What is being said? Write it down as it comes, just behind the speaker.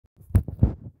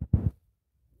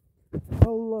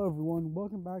Hello everyone,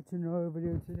 welcome back to another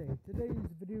video today. Today's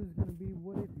video is going to be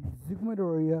what if Izuku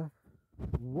Midoriya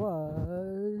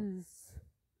was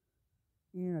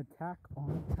in Attack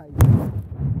on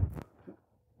Titan.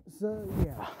 So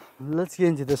yeah, let's get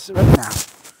into this right now.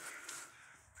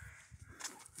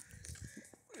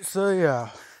 So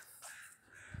yeah,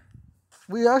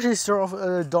 we actually start off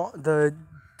the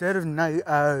dead of night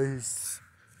as,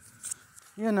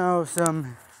 you know, the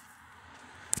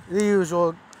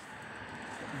usual,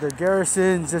 the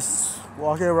garrison just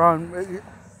walking around,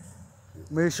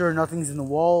 make sure nothing's in the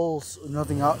walls,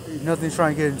 nothing's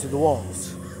trying to get into the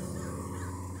walls.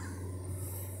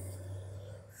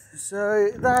 So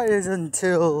that is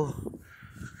until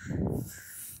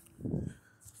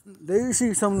they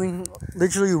see something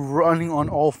literally running on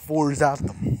all fours at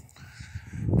them.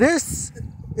 They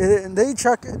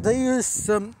check it,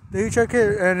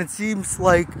 and it seems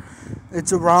like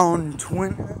it's around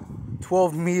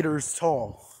 12 meters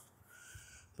tall.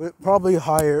 But probably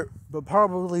higher, but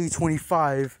probably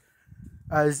 25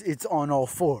 as it's on all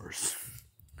fours.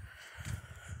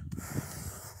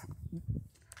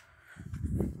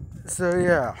 So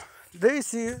yeah, it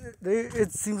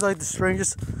seems like the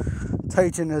strangest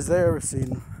Titan as they ever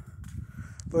seen,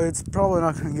 but it's probably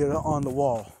not going to get on the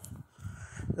wall.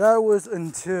 That was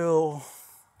until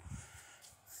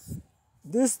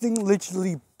this thing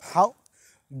literally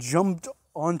jumped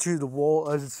onto the wall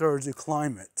as it started to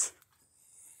climb it.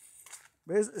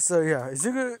 So yeah,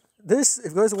 Izuku, if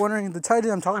you guys are wondering, the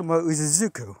Titan I'm talking about is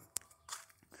Izuku.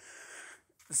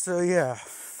 So yeah,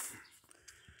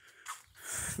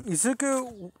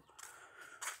 Izuku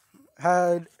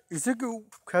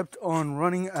kept on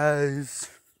running as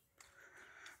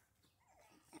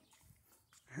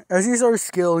he started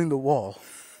scaling the wall.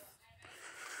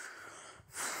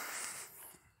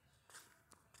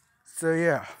 So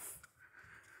yeah,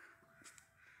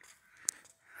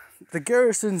 the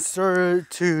garrison started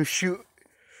to shoot.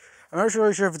 I'm not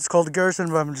really sure if it's called the garrison,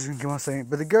 but I'm just going to keep on saying it.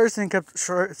 But the garrison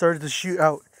started to shoot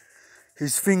out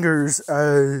his fingers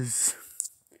as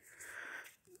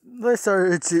they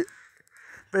started to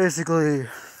basically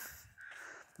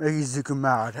make Izuku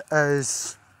mad.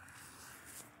 As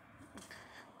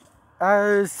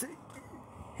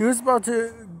he was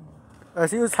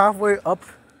halfway up,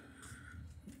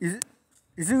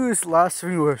 Izuku's last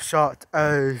finger was shot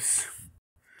as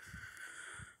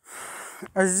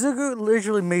Izuku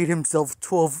literally made himself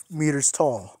 12 meters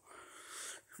tall.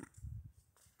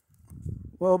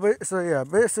 Well, basically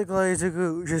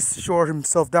Izuku just shorted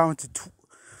himself down to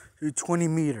 20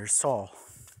 meters tall.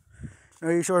 No,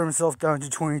 he shorted himself down to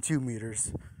 22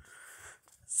 meters.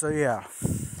 So yeah.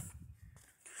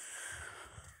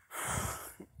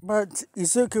 But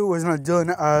Izuku was not done,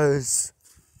 as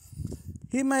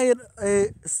he made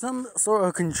some sort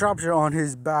of contraption on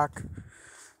his back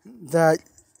that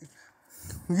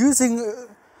using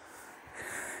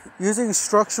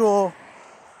structural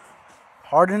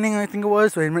hardening, I think it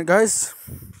was. Wait a minute, guys.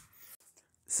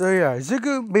 So yeah,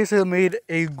 Izuku basically made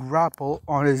a grapple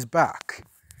on his back.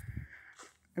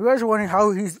 You guys are wondering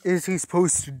how he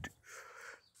supposed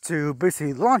to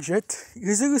basically launch it.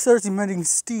 Izuku starts emitting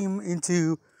steam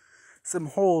into some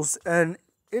holes, and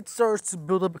it starts to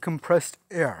build up compressed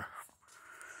air.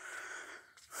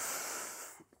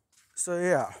 So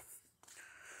yeah,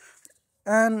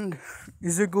 and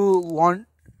Izuku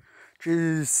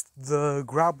launches the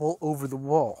grapple over the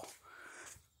wall.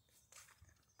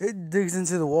 It digs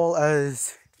into the wall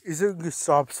as Izuku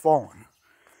stops falling,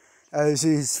 as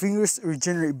his fingers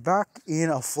regenerate back in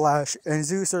a flash, and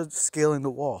Izuku starts scaling the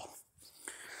wall.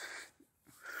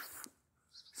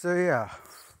 So yeah,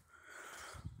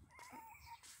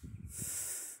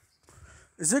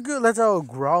 Izuku lets out a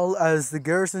growl as the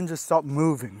garrison just stopped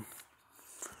moving.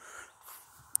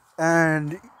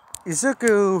 And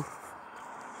Izuku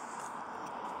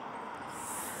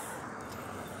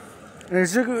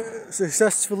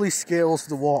successfully scales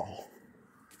the wall.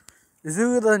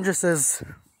 Izuku then just says,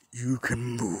 "You can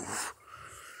move."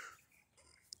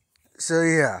 So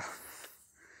yeah,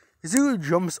 Izuku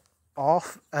jumps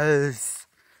off as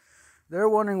they're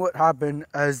wondering what happened,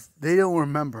 as they don't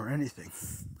remember anything.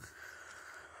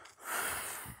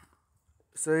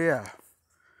 So yeah,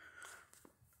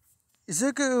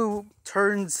 Izuku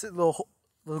turns the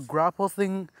grapple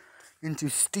thing into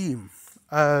steam,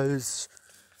 as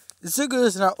Izuku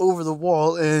is now over the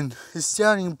wall and is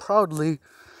standing proudly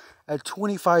at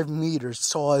 25 meters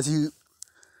tall as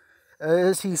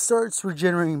he starts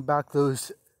regenerating back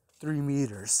those 3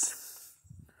 meters.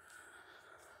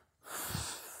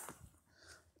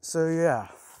 So yeah.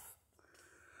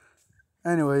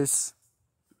 Anyways,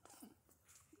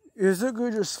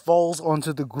 Izuku just falls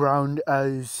onto the ground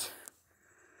as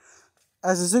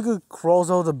Izuku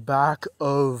crawls out the back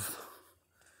of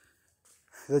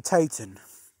the Titan.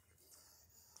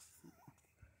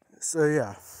 So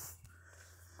yeah,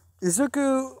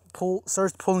 Izuku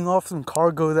starts pulling off some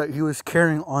cargo that he was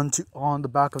carrying on the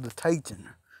back of the Titan,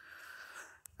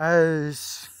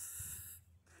 as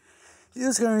he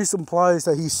was carrying supplies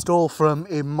that he stole from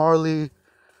a Marleyan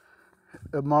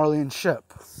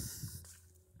ship.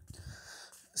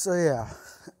 So yeah,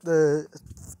 the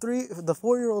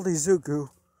 4-year-old Izuku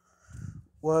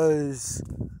was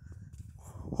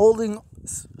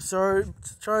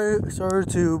started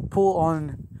to pull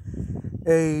on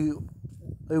a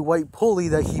white pulley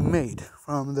that he made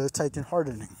from the Titan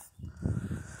hardening.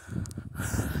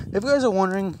 If you guys are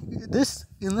wondering,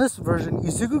 in this version,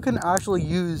 Izuku can actually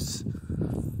use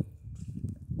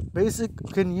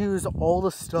all the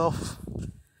stuff,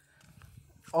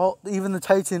 even the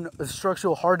Titan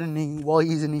structural hardening while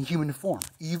he's in a human form,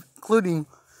 including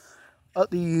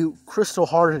the crystal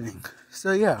hardening.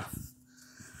 So yeah,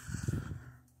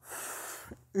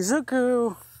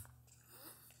 Izuku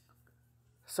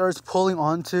starts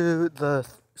pulling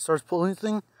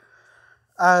thing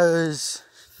as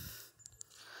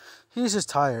he's just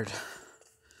tired.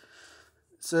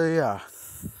 So yeah,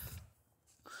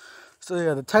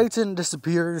 the Titan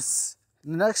disappears.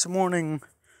 The next morning,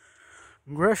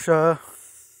 Grisha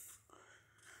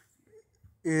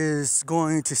is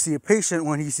going to see a patient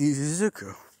when he sees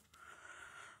Izuku.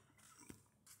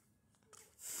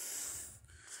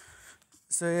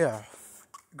 So yeah,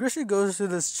 Grisha goes to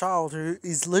this child who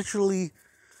is literally,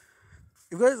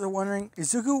 if you guys are wondering,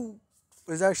 Izuku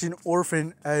was actually an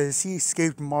orphan as he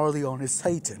escaped Marley on his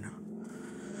Titan.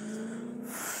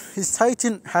 His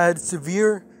Titan had somewhat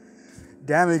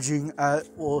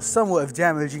of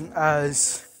damaging,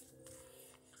 as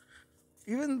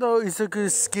even though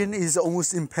Izuku's skin is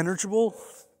almost impenetrable,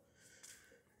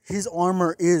 his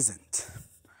armor isn't.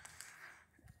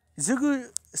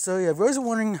 So yeah, if you guys are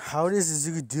wondering how does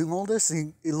Izuku do all this,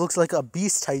 it looks like a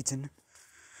beast Titan.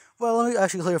 Well, let me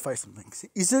actually clarify something.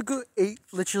 Izuku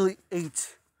literally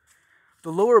ate the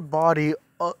lower body,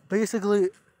 basically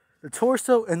the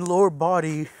torso and lower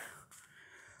body,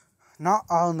 not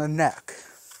on the neck.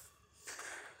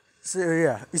 So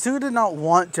yeah, Izuku did not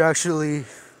want to actually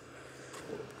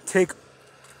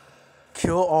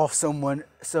kill off someone,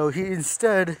 so he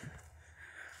instead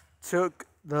took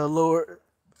the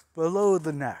below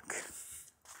the neck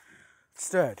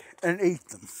instead and ate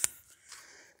them.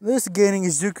 This gaining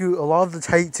Izuku a lot of the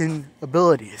Titan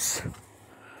abilities.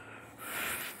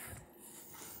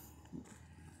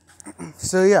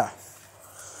 So yeah.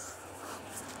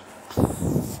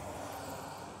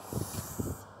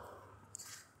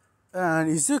 And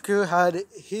Izuku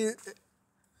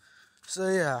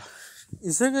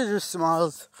Izuku just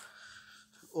smiled.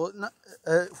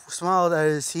 Smiled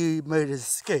as he made his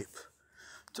escape,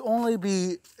 to only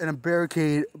be in a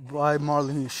barricade by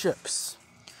Marleyan ships,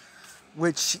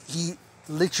 which he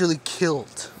literally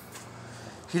killed.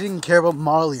 He didn't care about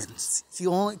Marleyans. He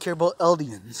only cared about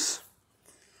Eldians.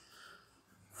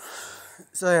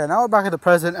 So yeah, now we're back at the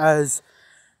present as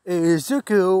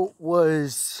Izuku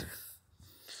was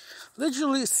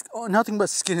literally nothing but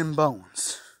skin and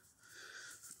bones.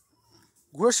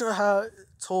 Grisha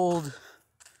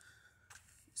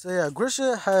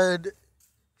had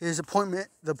his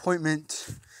appointment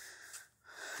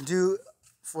due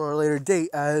for a later date,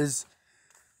 as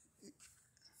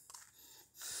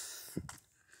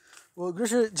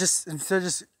Grisha just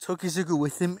took Izuku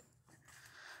with him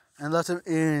and left him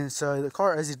inside the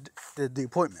car as he did the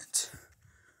appointment.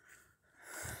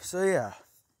 So yeah.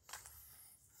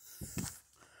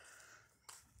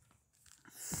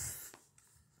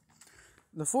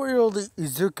 The 4-year-old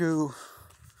Izuku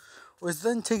was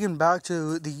then taken back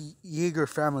to the Jaeger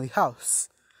family house,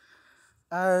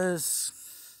 as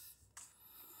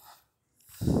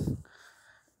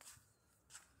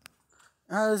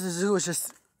Izuku was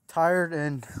just tired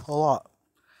and a lot.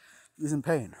 He was in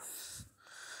pain.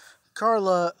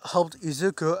 Carla helped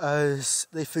Izuku as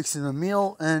they fixed him a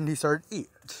meal and he started to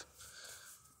eat.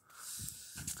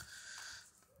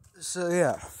 So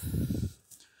yeah.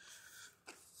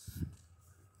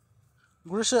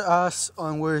 Grisha asks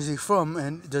on where is he from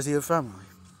and does he have family.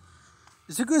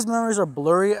 Izuku's memories are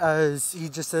blurry as he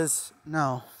just says,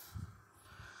 no.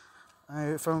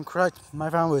 If I'm correct, my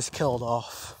family was killed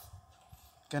off.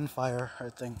 Gunfire, I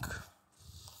think.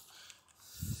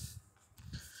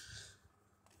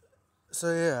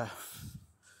 So yeah.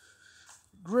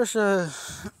 Grisha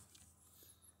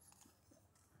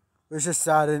was just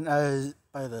saddened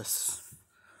by this.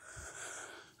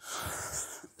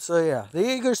 So yeah, the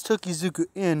Jaegers took Izuku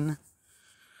in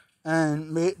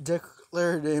and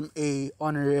declared him a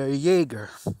honorary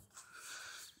Jaeger.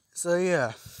 So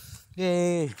yeah,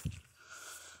 yay.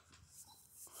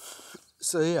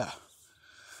 So yeah.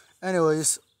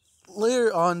 Anyways,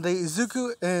 later on, the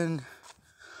Izuku and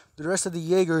the rest of the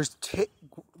Jaegers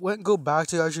go back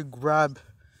to actually grab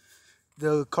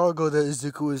the cargo that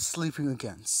Izuku was sleeping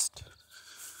against.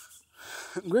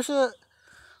 Grisha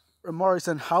remarks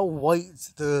on how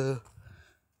white the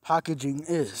packaging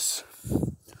is.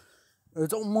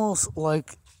 It's almost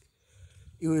like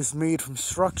it was made from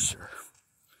structure,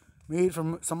 made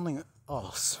from something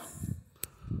else.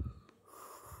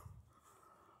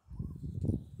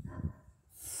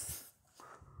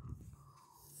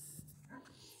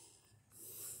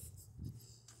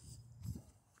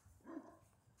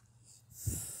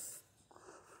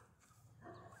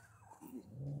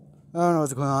 I don't know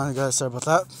what's going on, guys. Sorry about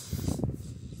that.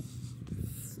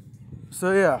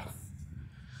 So yeah,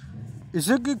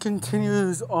 Izuku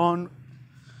continues on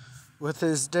with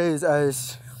his days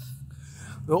as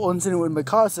the incident with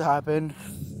Mikasa happened.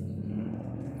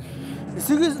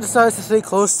 Izuku decides to stay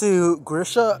close to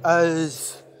Grisha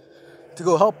as to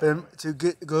go help him to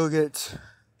go get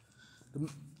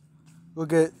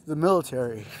the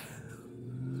military.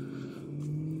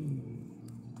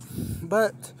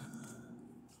 But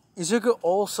Izuku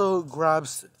also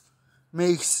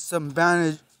makes some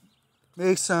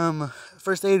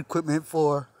first aid equipment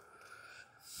for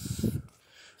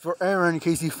Eren in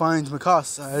case he finds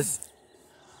Mikasa. As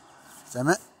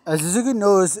Izuku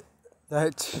knows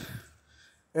that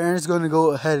Eren is going to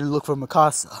go ahead and look for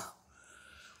Mikasa.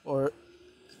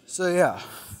 So yeah.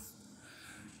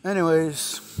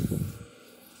 Anyways,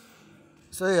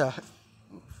 so yeah.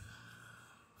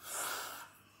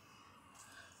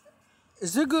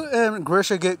 Izuku and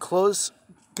Grisha get closer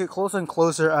and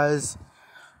closer as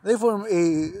they form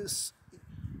a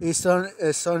son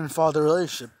and father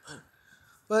relationship.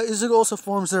 But Izuku also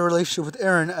forms a relationship with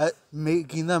Eren at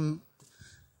making them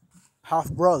half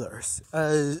brothers.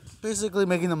 Basically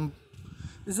making them.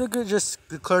 Izuku just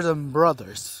declares them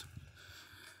brothers.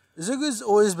 Izuku's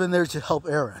always been there to help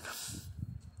Eren.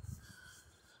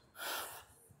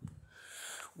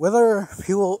 Whether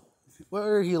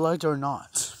he liked or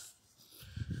not.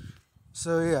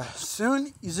 So yeah,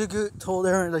 soon Izuku told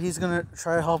Eren that he's gonna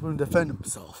try to help him defend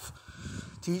himself.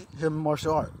 Teach him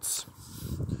martial arts.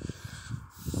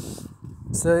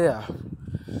 So yeah.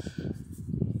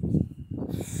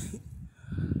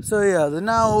 The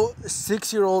now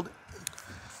 6-year-old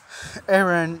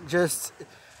Eren just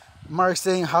marks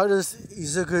saying, how does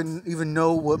Izuku even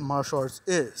know what martial arts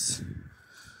is?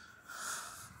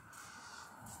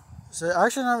 So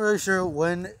actually not really sure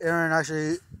when Eren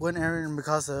and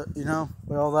Mikasa,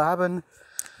 when all that happened.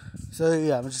 So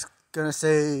yeah, I'm just gonna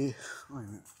say, wait a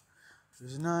minute.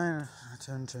 There's 9,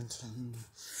 10.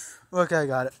 Okay, I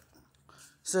got it.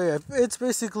 So yeah, it's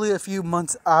basically a few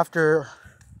months after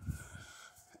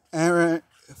Eren,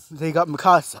 they got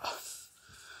Mikasa.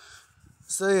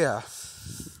 So yeah,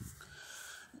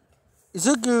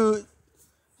 Izuku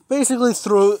basically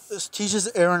teaches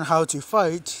Eren how to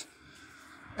fight.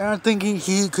 Eren thinking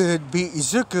he could beat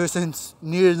Izuku since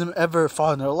neither of them ever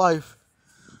fought in their life,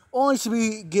 only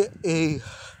to get a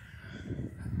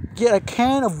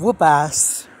can of whoop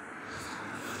ass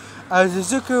as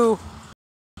Izuku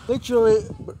literally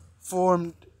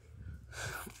formed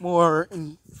more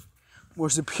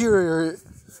superior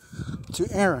to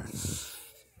Eren.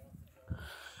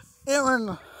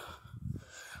 Eren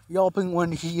yelping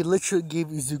when he literally gave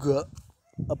Izuku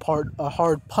a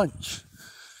hard punch.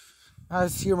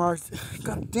 As he remarked,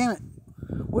 God damn it,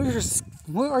 what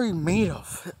are you made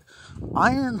of?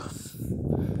 Iron?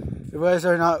 If you guys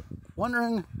are not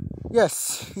wondering,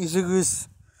 yes, Izuku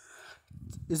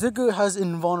has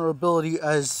invulnerability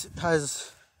has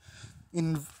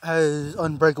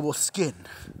unbreakable skin.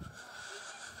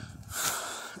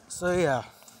 So yeah.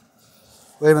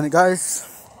 Wait a minute, guys.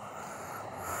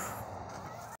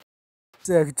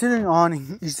 So yeah, continuing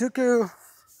on, Izuku.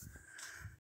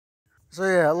 So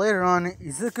yeah, later on,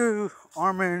 Izuku,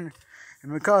 Armin,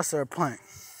 and Mikasa are playing.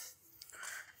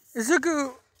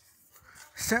 Izuku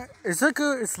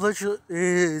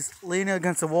is leaning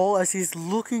against the wall as he's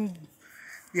looking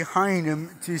behind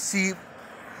him to see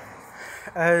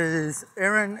as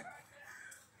Eren,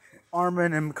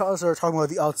 Armin, and Mikasa are talking about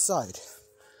the outside.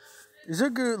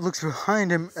 Izuku looks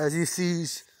behind him as he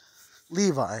sees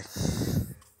Levi.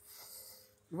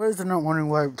 You guys are not wondering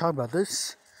why I'm talking about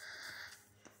this.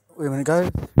 Wait a minute, guys.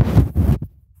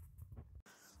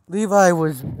 Levi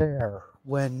was there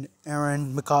when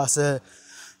Eren, Mikasa,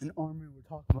 and Armin were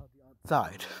talking about the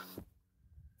outside.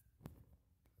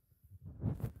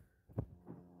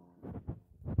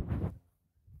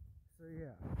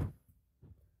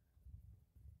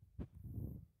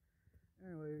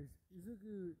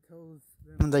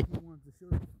 and like he wants to show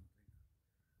you something.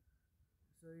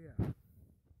 So yeah,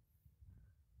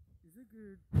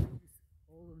 Izuku takes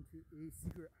all of them to a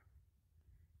secret,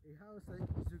 a house that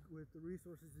Izuku, with the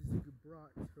resources Izuku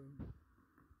brought from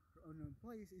unknown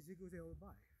place, Izuku was able to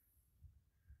buy.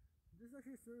 This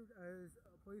actually served as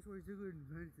a place where Izuku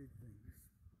invented things,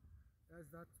 as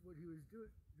that's what he was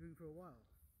doing for a while.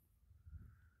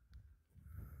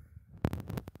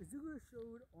 Izuku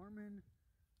showed Armin,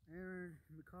 Eren,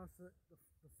 and Mikasa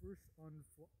the first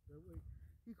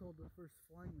he called the first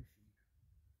flying machine.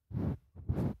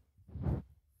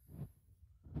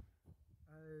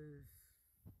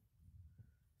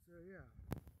 So yeah.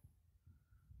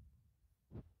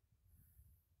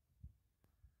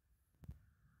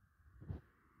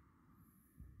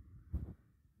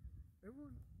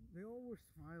 They all were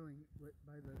smiling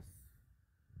by this.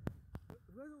 If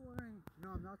you guys are wondering, no,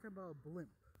 I'm not talking about a blimp.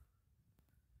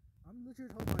 I'm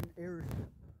literally talking about an airship.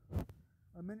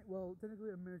 Technically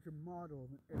a miniature model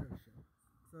of an airship.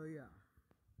 So yeah.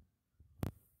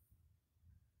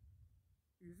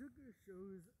 Izuku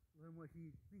shows them what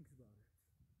he thinks about it.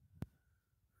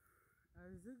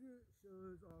 As Izuku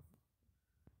shows off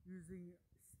using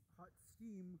hot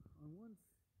steam to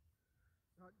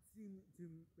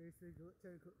basically,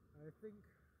 I think,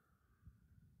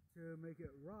 to make it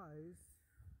rise,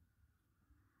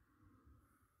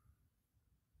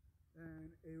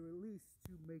 and a release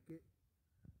to make it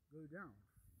go down.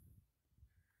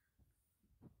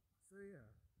 So yeah,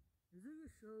 Izuku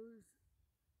shows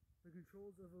the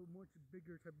controls of a much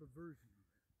bigger type of version of it.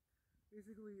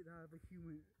 Basically, that of a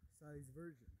human-sized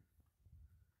version.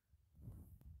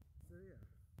 So yeah,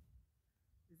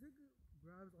 Izuku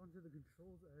grabs onto the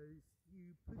controls as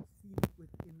he puts steam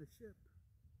within the ship,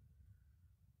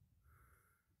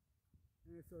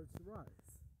 and it starts to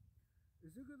rise.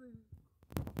 Izuku then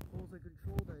pulls a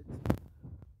control that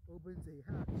opens a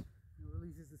hatch and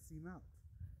releases the steam out,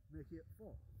 making it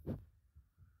fall.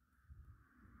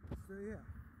 So yeah,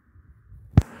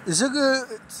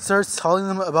 Izuku starts telling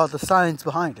them about the science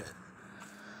behind it.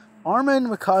 Armin,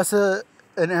 Mikasa,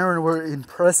 and Eren were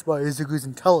impressed by Izuku's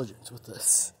intelligence with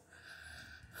this.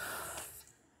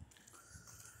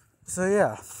 So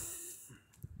yeah.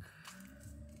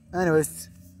 Anyways,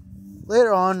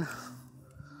 later on.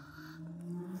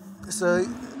 So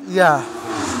yeah.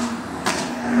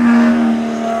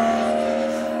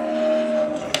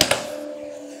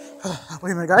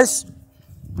 Wait a minute, guys.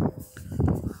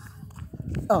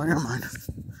 Oh, never mind.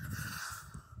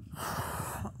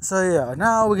 So yeah,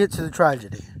 now we get to the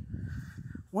tragedy.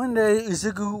 One day,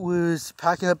 Izuku was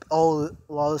packing up a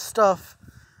lot of stuff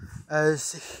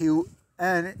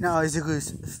and now Izuku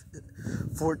is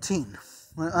 14.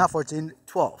 Well, not 14,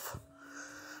 12.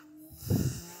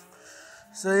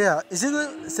 So yeah,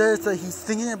 Izuku says that he's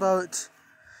thinking about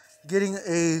getting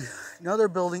another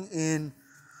building in.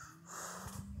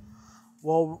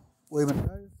 Well, wait a minute,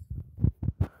 guys.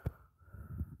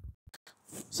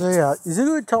 So yeah,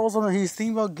 Izuku tells him that he's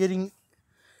thinking about getting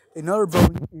another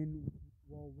building in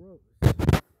Wall Rose,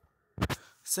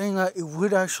 saying that it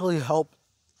would actually help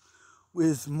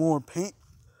with more paint,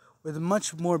 with a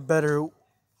much more better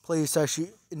place to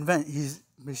actually invent his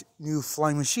new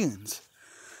flying machines.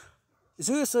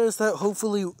 Izuku says that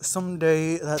hopefully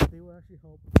someday that they will actually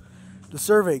help the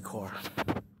Survey Corps,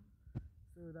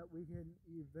 so that we can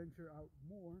venture out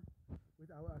more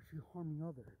without actually harming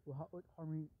others, without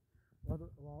harming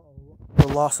the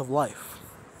loss of life.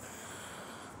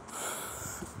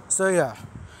 So yeah,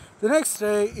 the next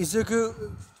day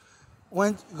Izuku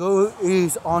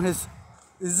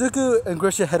Izuku and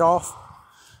Grisha head off.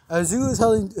 Izuku is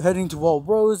heading to Wall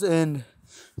Rose, and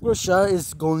Grisha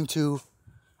is going to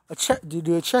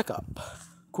do a checkup,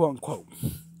 quote unquote.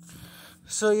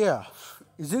 So yeah,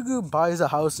 Izuku buys a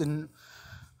house in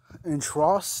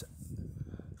Tross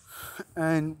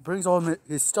and brings all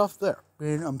his stuff there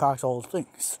and unpacks all the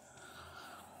things.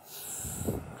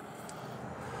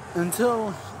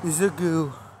 Until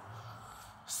Izuku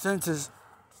senses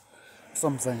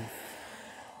something.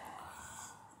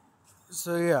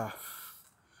 So yeah.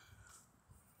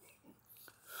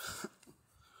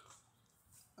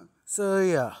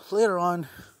 Later on,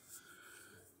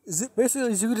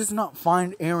 basically Izuku does not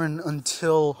find Eren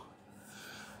until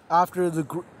after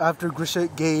Grisha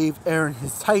gave Eren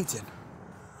his Titan.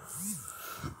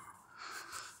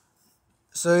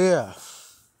 So yeah.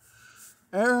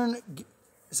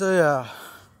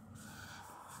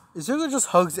 Izuku just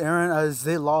hugs Eren as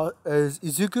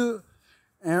Izuku,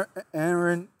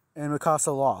 Eren, and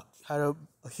Mikasa had a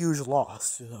huge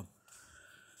loss to them.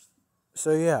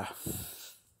 So yeah.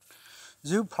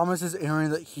 Izuku promises Eren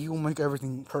that he will make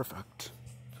everything perfect.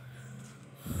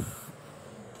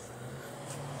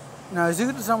 Now,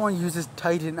 Zuko doesn't want to use his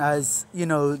Titan as, you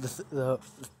know, the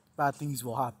bad things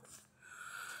will happen.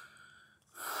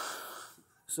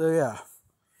 So, yeah.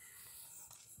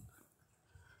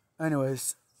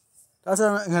 Anyways, that's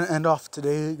how I'm going to end off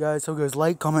today, guys. So, guys,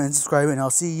 like, comment, and subscribe, and I'll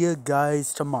see you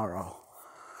guys tomorrow.